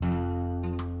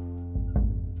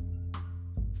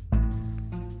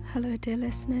Hello, dear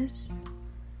listeners,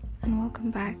 and welcome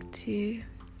back to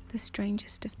The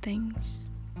Strangest of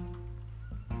Things.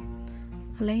 I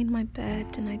lay in my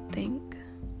bed and I think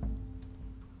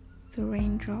the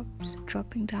raindrops are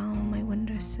dropping down on my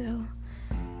windowsill,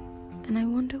 and I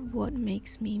wonder what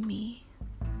makes me me.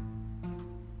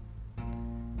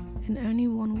 And only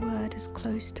one word as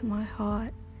close to my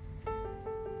heart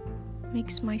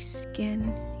makes my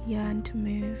skin yearn to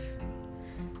move,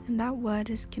 and that word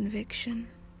is conviction.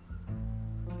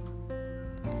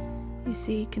 You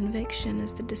see, conviction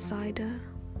is the decider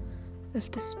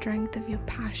of the strength of your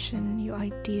passion, your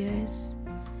ideas,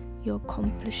 your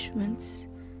accomplishments,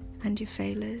 and your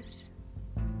failures.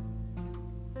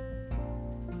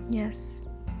 Yes,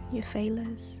 your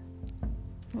failures.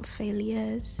 Not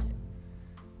failures,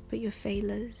 but your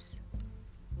failures.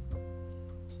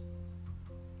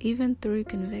 Even through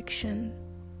conviction,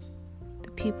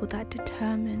 the people that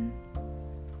determine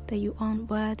that you aren't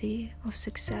worthy of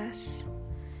success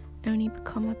only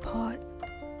become a part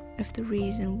of the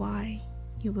reason why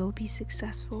you will be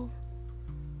successful.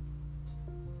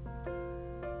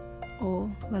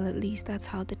 Or, well, at least that's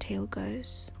how the tale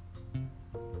goes.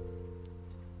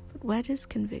 But where does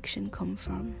conviction come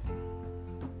from?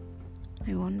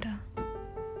 I wonder.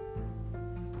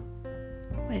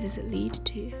 Where does it lead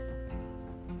to?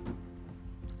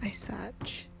 I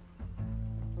search.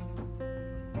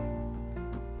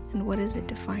 And what is it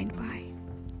defined by?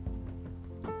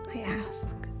 I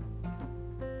ask.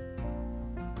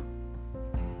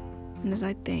 And as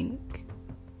I think,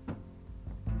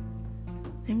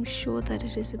 I'm sure that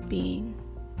it is a being,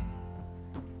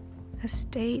 a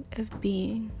state of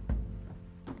being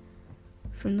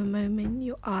from the moment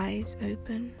your eyes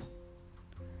open,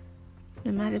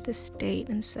 no matter the state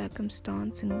and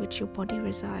circumstance in which your body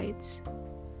resides.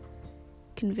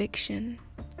 Conviction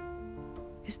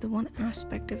is the one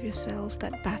aspect of yourself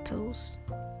that battles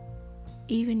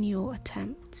even your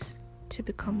attempts to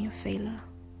become your failure.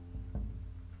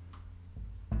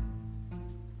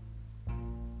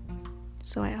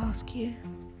 So I ask you,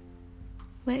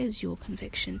 where is your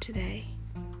conviction today?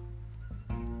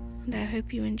 And I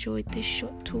hope you enjoyed this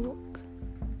short talk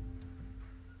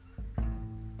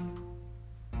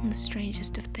on the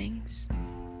strangest of things.